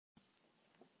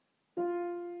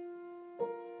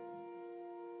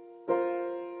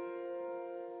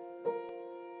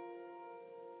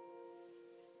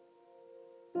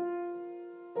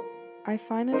I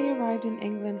finally arrived in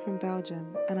England from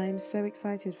Belgium, and I am so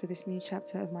excited for this new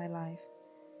chapter of my life.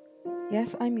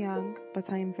 Yes, I'm young,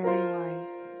 but I am very wise,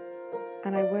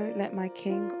 and I won't let my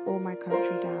king or my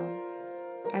country down.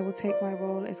 I will take my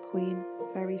role as queen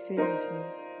very seriously.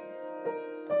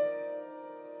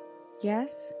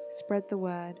 Yes, spread the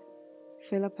word.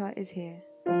 Philippa is here.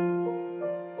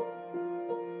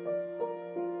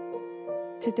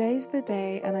 Today's the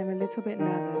day and I'm a little bit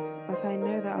nervous, but I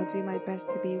know that I'll do my best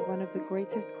to be one of the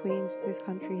greatest queens this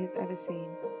country has ever seen.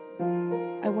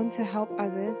 I want to help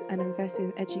others and invest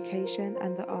in education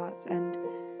and the arts, and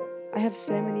I have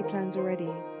so many plans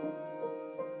already.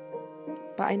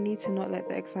 But I need to not let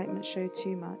the excitement show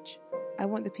too much. I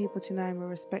want the people to know I'm a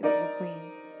respectable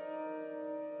queen.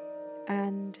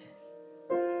 And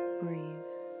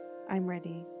breathe. I'm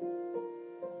ready.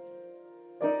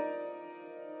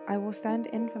 I will stand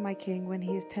in for my king when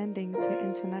he is tending to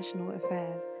international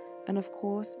affairs, and of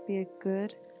course be a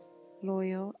good,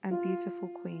 loyal and beautiful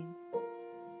queen.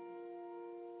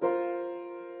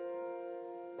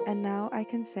 And now I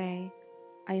can say,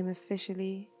 I am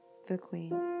officially the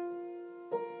queen.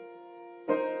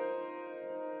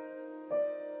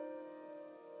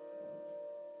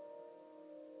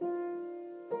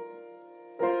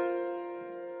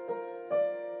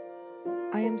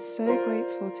 I am so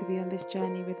grateful to be on this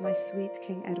journey with my sweet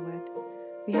King Edward.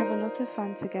 We have a lot of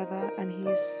fun together and he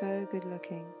is so good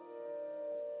looking.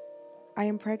 I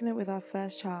am pregnant with our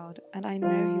first child and I know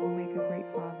he will make a great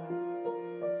father.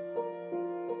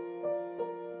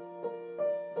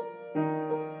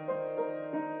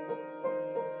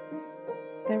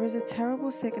 There is a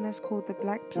terrible sickness called the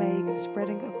Black Plague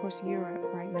spreading across Europe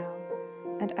right now,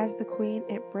 and as the Queen,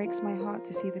 it breaks my heart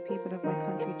to see the people of my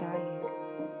country dying.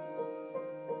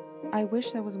 I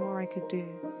wish there was more I could do.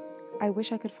 I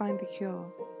wish I could find the cure.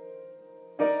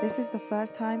 This is the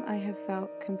first time I have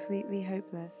felt completely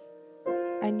hopeless.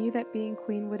 I knew that being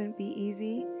queen wouldn't be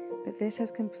easy, but this has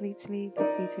completely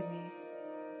defeated me.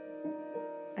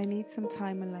 I need some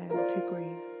time alone to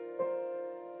grieve.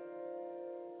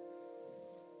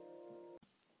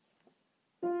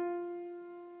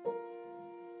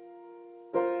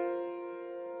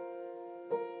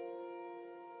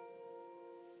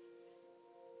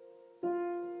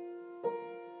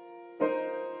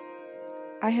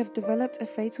 I have developed a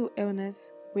fatal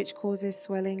illness which causes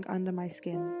swelling under my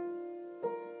skin.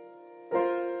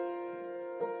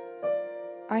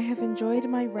 I have enjoyed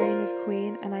my reign as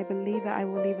queen and I believe that I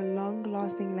will leave a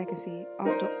long-lasting legacy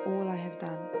after all I have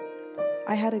done.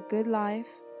 I had a good life,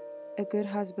 a good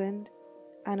husband,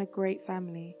 and a great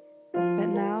family, but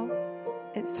now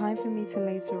it's time for me to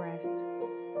lay to rest.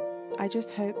 I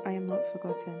just hope I am not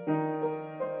forgotten.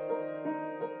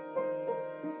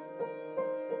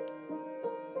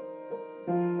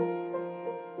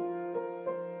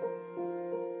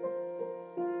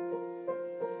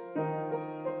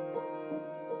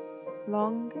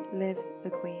 Long live the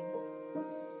Queen.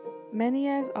 Many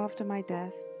years after my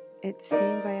death, it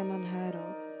seems I am unheard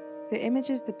of. The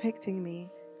images depicting me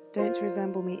don't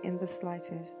resemble me in the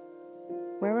slightest.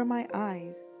 Where are my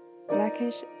eyes?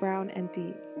 Blackish, brown and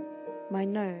deep. My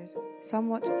nose,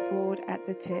 somewhat broad at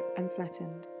the tip and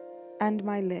flattened. And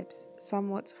my lips,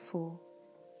 somewhat full.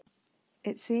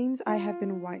 It seems I have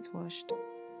been whitewashed.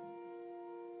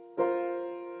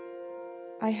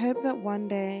 I hope that one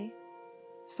day,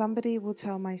 somebody will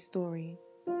tell my story.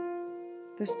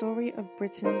 The story of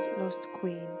Britain's lost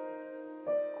queen,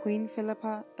 Queen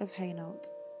Philippa of Hainault.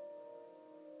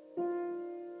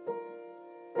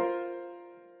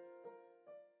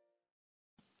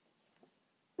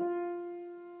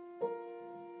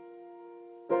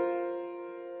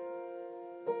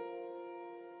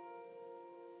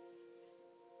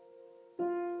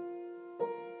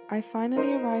 I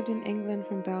finally arrived in England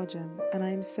from Belgium, and I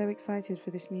am so excited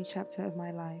for this new chapter of my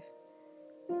life.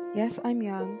 Yes, I'm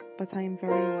young, but I am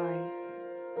very wise,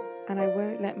 and I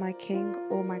won't let my king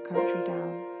or my country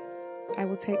down. I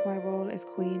will take my role as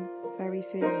queen very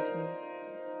seriously.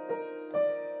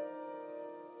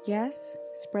 Yes,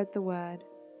 spread the word.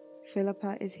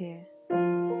 Philippa is here.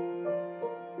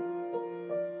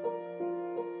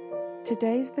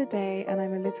 Today's the day and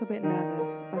I'm a little bit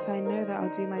nervous, but I know that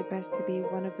I'll do my best to be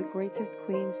one of the greatest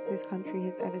queens this country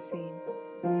has ever seen.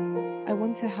 I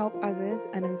want to help others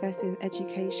and invest in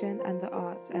education and the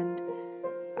arts, and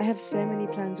I have so many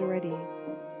plans already.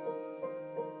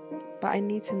 But I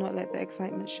need to not let the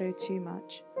excitement show too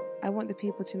much. I want the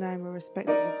people to know I'm a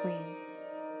respectable queen.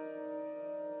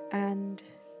 And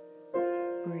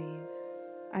breathe.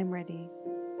 I'm ready.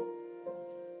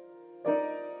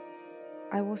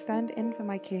 I will stand in for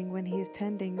my king when he is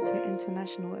tending to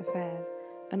international affairs,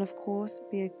 and of course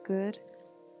be a good,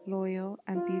 loyal,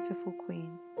 and beautiful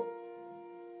queen.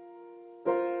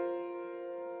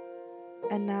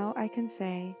 And now I can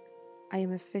say I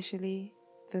am officially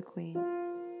the queen.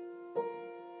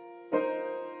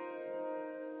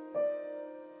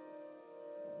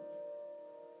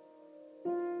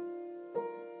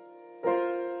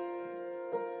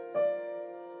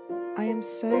 I am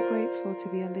so grateful to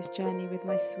be on this journey with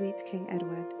my sweet King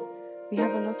Edward. We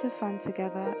have a lot of fun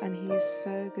together and he is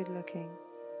so good looking.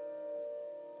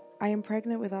 I am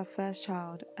pregnant with our first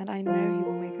child and I know he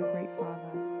will make a great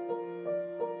father.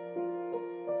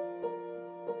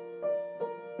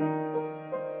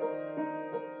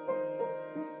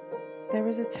 There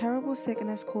is a terrible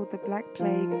sickness called the Black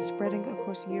Plague spreading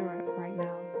across Europe right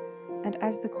now, and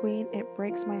as the Queen, it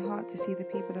breaks my heart to see the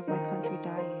people of my country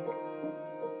dying.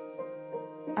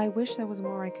 I wish there was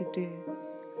more I could do.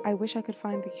 I wish I could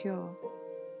find the cure.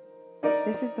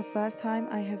 This is the first time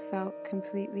I have felt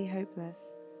completely hopeless.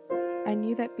 I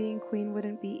knew that being Queen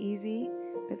wouldn't be easy,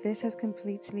 but this has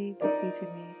completely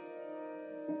defeated me.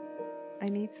 I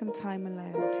need some time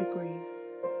alone to grieve.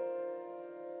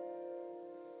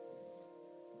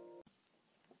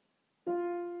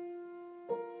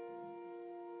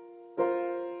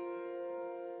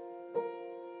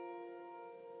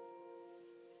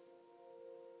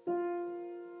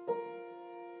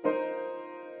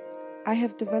 I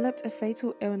have developed a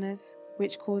fatal illness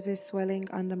which causes swelling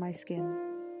under my skin.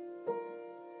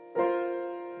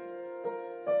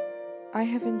 I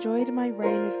have enjoyed my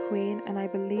reign as Queen and I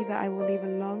believe that I will leave a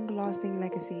long-lasting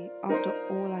legacy after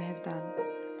all I have done.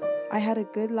 I had a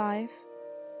good life,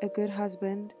 a good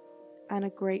husband, and a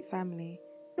great family,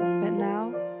 but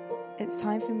now it's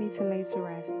time for me to lay to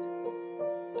rest.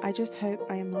 I just hope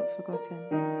I am not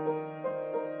forgotten.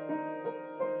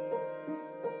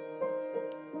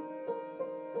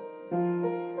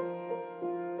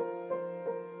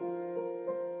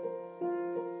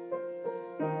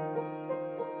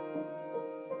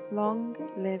 Long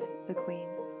live the Queen.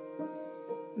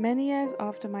 Many years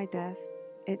after my death,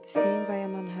 it seems I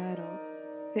am unheard of.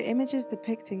 The images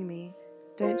depicting me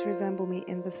don't resemble me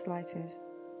in the slightest.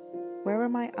 Where are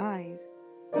my eyes?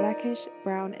 Blackish,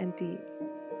 brown and deep.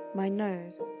 My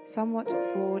nose, somewhat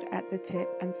broad at the tip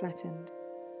and flattened.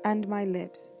 And my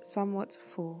lips, somewhat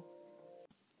full.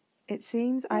 It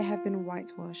seems I have been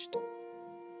whitewashed.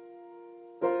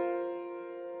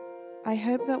 I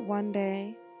hope that one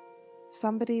day,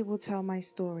 somebody will tell my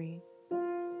story.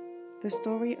 The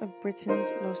story of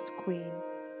Britain's lost queen,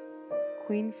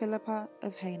 Queen Philippa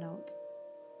of Hainault.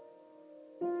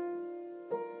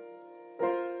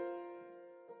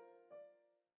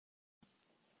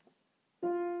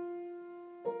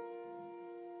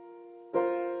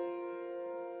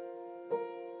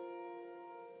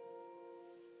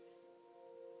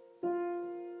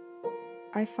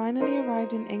 I finally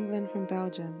arrived in England from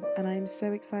Belgium, and I am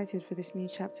so excited for this new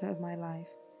chapter of my life.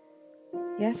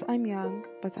 Yes, I'm young,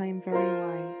 but I am very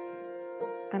wise,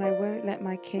 and I won't let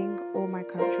my king or my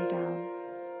country down.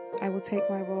 I will take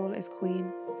my role as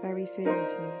Queen very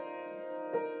seriously.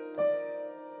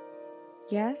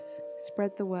 Yes,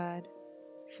 spread the word.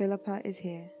 Philippa is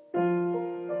here.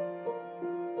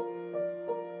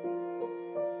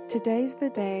 Today's the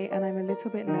day and I'm a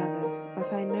little bit nervous,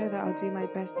 but I know that I'll do my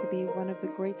best to be one of the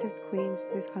greatest queens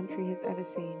this country has ever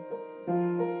seen.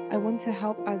 I want to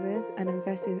help others and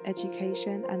invest in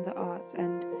education and the arts,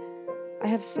 and I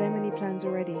have so many plans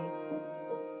already.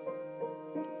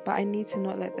 But I need to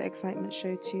not let the excitement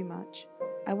show too much.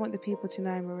 I want the people to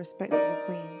know I'm a respectable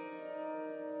queen.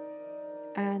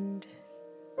 And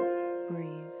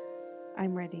breathe.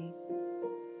 I'm ready.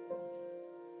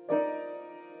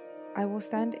 I will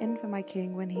stand in for my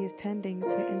king when he is tending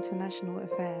to international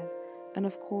affairs, and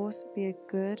of course be a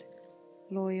good,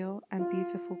 loyal, and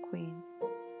beautiful queen.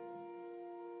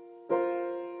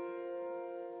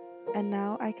 And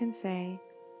now I can say,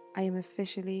 I am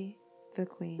officially the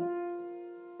queen.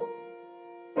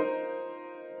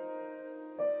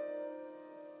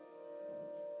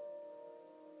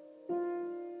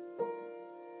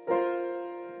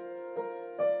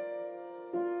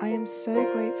 I am so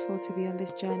grateful to be on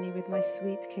this journey with my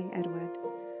sweet King Edward.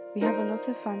 We have a lot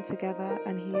of fun together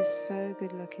and he is so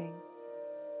good looking.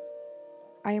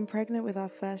 I am pregnant with our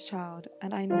first child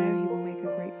and I know he will make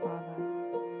a great father.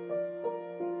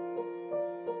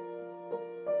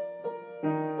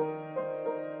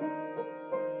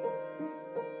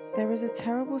 There is a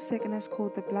terrible sickness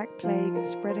called the Black Plague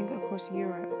spreading across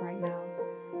Europe right now,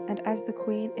 and as the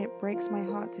Queen, it breaks my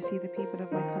heart to see the people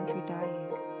of my country dying.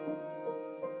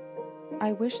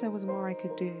 I wish there was more I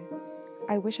could do.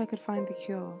 I wish I could find the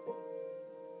cure.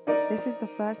 This is the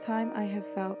first time I have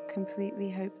felt completely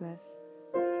hopeless.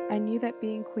 I knew that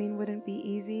being queen wouldn't be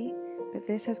easy, but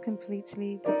this has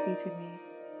completely defeated me.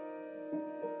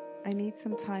 I need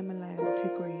some time alone to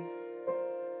grieve.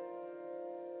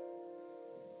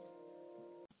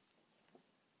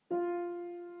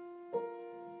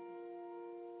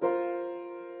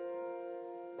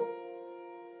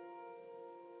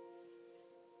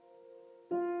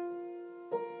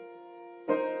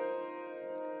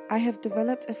 I have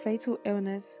developed a fatal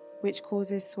illness which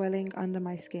causes swelling under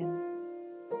my skin.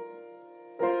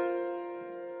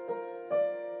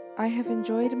 I have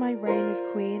enjoyed my reign as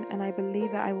queen, and I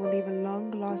believe that I will leave a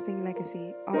long-lasting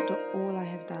legacy after all I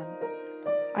have done.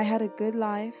 I had a good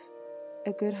life,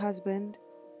 a good husband,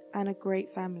 and a great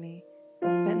family,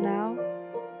 but now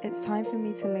it's time for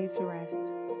me to lay to rest.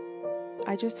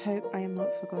 I just hope I am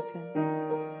not forgotten.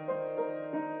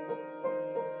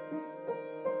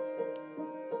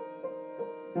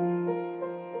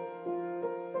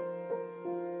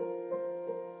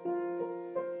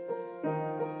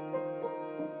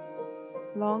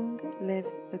 Long live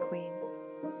the Queen.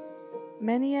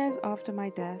 Many years after my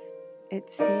death, it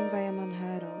seems I am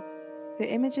unheard of.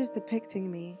 The images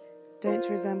depicting me don't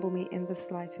resemble me in the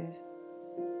slightest.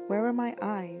 Where are my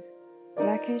eyes?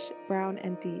 Blackish, brown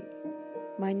and deep.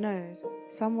 My nose,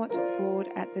 somewhat broad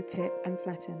at the tip and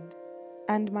flattened.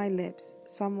 And my lips,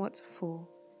 somewhat full.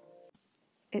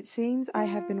 It seems I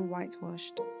have been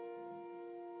whitewashed.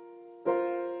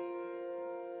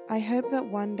 I hope that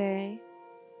one day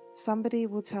somebody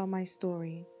will tell my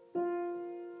story.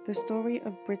 The story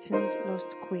of Britain's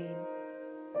lost queen,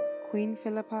 Queen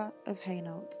Philippa of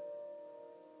Hainault.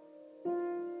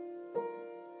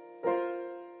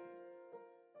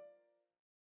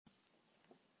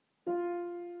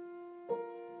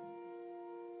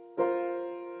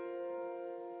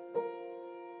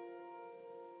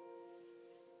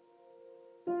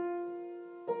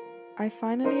 I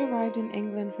finally arrived in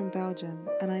England from Belgium,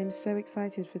 and I am so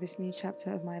excited for this new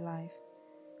chapter of my life.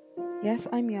 Yes,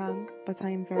 I'm young, but I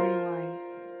am very wise,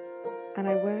 and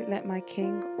I won't let my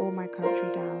king or my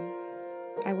country down.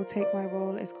 I will take my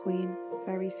role as queen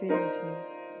very seriously.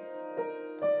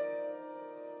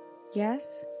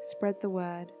 Yes, spread the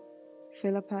word.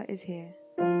 Philippa is here.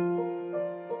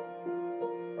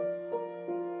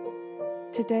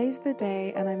 Today's the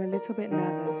day, and I'm a little bit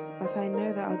nervous, but I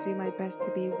know that I'll do my best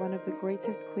to be one of the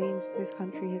greatest queens this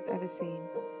country has ever seen.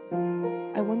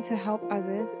 I want to help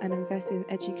others and invest in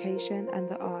education and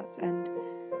the arts, and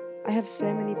I have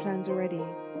so many plans already.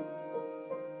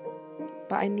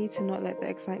 But I need to not let the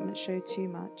excitement show too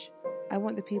much. I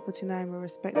want the people to know I'm a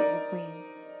respectable queen.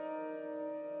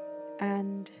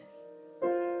 And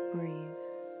breathe.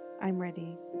 I'm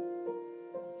ready.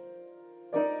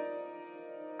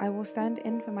 I will stand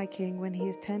in for my king when he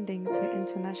is tending to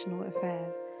international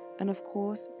affairs, and of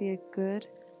course be a good,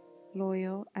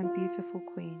 loyal and beautiful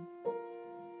queen.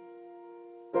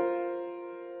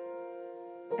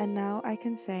 And now I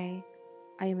can say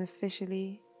I am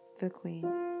officially the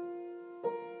queen.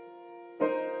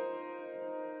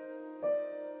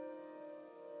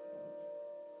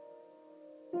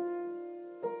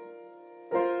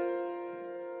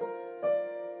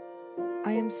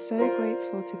 I am so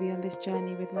grateful to be on this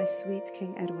journey with my sweet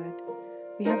King Edward.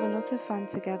 We have a lot of fun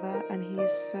together, and he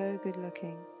is so good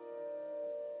looking.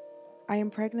 I am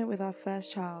pregnant with our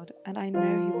first child, and I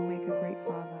know he will make a great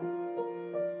father.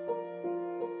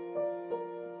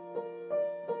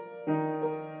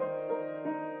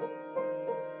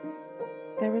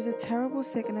 There is a terrible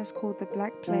sickness called the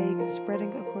Black Plague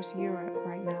spreading across Europe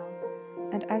right now,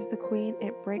 and as the Queen,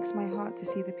 it breaks my heart to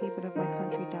see the people of my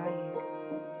country dying.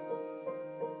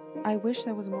 I wish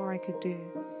there was more I could do.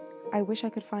 I wish I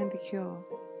could find the cure.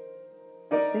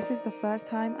 This is the first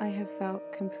time I have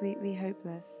felt completely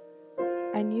hopeless.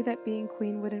 I knew that being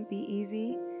queen wouldn't be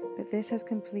easy, but this has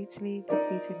completely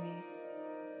defeated me.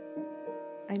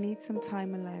 I need some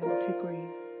time alone to grieve.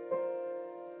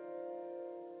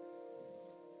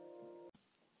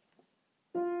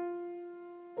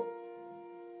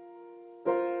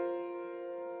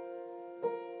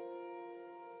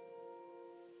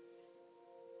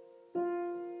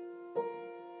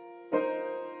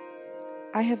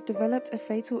 I have developed a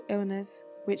fatal illness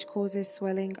which causes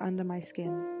swelling under my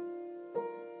skin.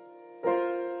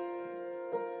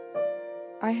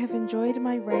 I have enjoyed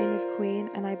my reign as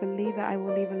queen, and I believe that I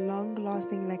will leave a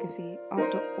long-lasting legacy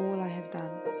after all I have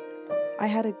done. I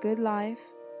had a good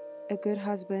life, a good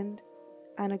husband,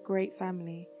 and a great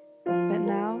family, but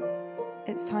now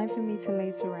it's time for me to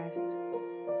lay to rest.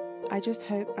 I just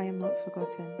hope I am not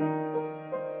forgotten.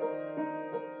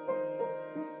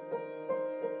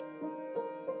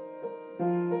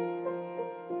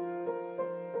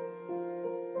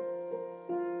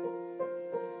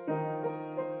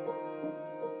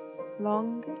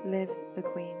 Long live the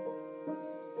Queen.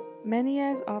 Many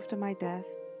years after my death,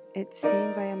 it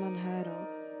seems I am unheard of.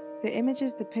 The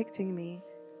images depicting me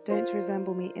don't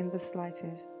resemble me in the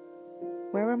slightest.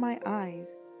 Where are my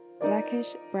eyes?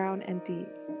 Blackish, brown and deep.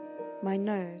 My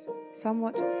nose,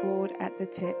 somewhat broad at the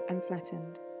tip and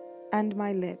flattened. And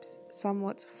my lips,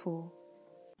 somewhat full.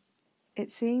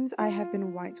 It seems I have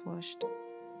been whitewashed.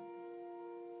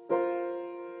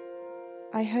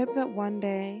 I hope that one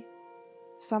day,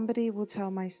 somebody will tell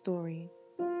my story.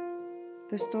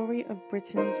 The story of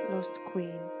Britain's lost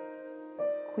queen,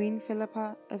 Queen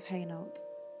Philippa of Hainault.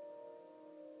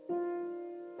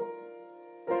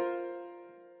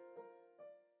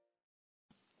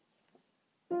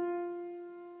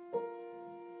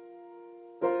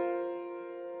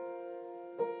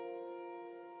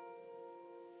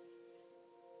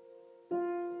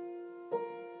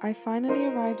 I finally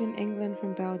arrived in England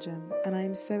from Belgium, and I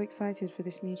am so excited for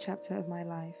this new chapter of my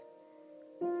life.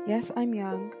 Yes, I'm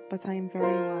young, but I am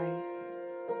very wise,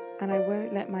 and I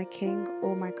won't let my king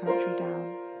or my country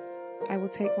down. I will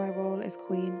take my role as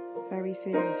queen very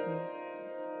seriously.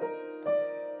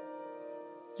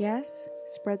 Yes,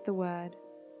 spread the word.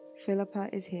 Philippa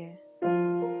is here.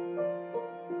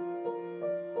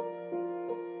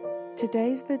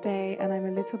 Today's the day and I'm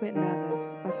a little bit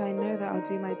nervous, but I know that I'll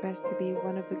do my best to be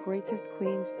one of the greatest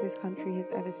queens this country has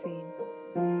ever seen.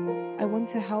 I want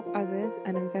to help others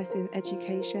and invest in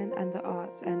education and the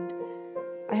arts, and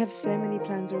I have so many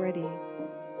plans already.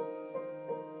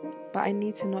 But I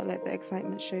need to not let the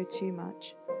excitement show too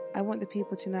much. I want the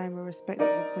people to know I'm a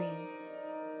respectable queen.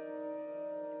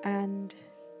 And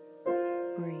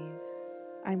breathe.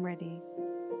 I'm ready.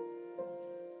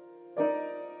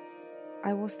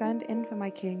 I will stand in for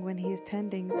my king when he is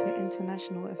tending to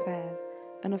international affairs,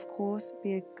 and of course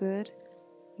be a good,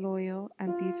 loyal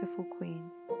and beautiful queen.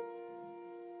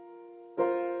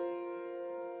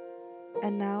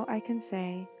 And now I can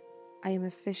say, I am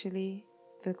officially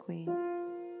the queen.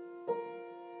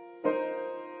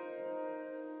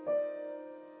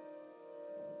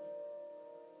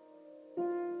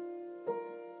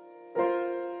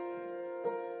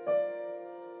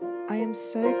 I am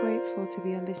so grateful to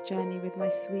be on this journey with my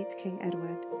sweet King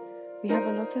Edward. We have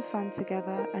a lot of fun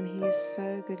together and he is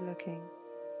so good looking.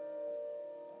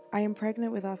 I am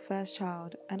pregnant with our first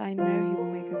child and I know he will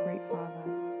make a great father.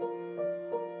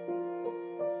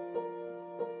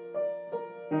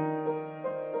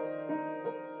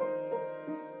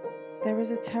 There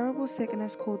is a terrible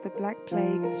sickness called the Black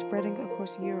Plague spreading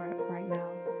across Europe right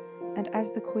now, and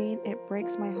as the Queen, it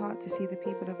breaks my heart to see the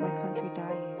people of my country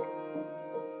dying.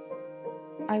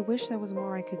 I wish there was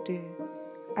more I could do.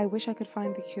 I wish I could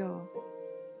find the cure.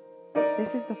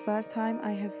 This is the first time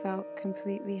I have felt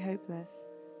completely hopeless.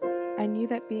 I knew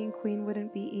that being queen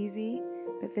wouldn't be easy,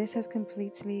 but this has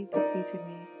completely defeated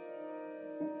me.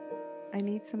 I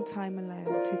need some time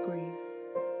alone to grieve.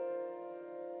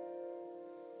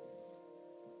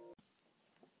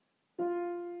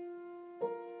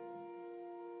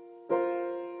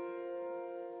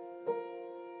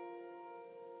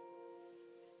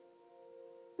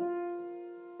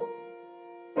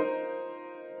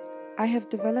 I have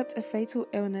developed a fatal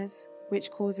illness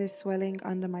which causes swelling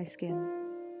under my skin.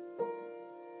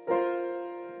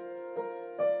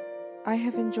 I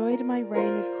have enjoyed my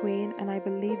reign as queen and I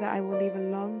believe that I will leave a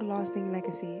long-lasting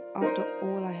legacy after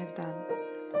all I have done.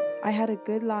 I had a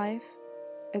good life,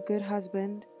 a good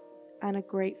husband, and a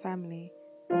great family,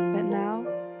 but now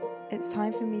it's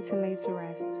time for me to lay to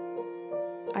rest.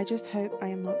 I just hope I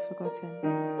am not forgotten.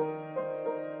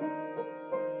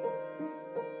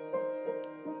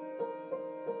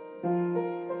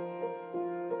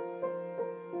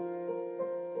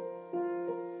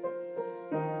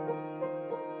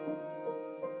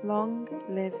 Long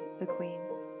live the Queen.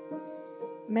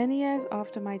 Many years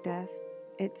after my death,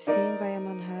 it seems I am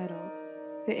unheard of.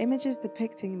 The images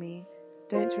depicting me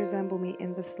don't resemble me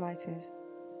in the slightest.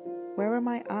 Where are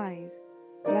my eyes?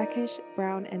 Blackish,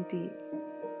 brown and deep.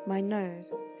 My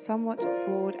nose, somewhat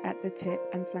broad at the tip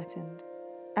and flattened.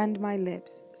 And my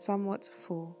lips, somewhat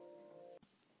full.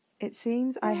 It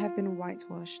seems I have been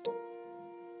whitewashed.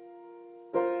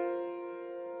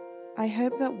 I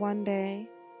hope that one day,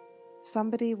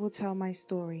 somebody will tell my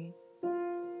story.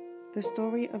 The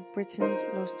story of Britain's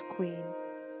lost queen,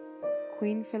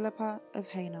 Queen Philippa of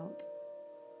Hainault.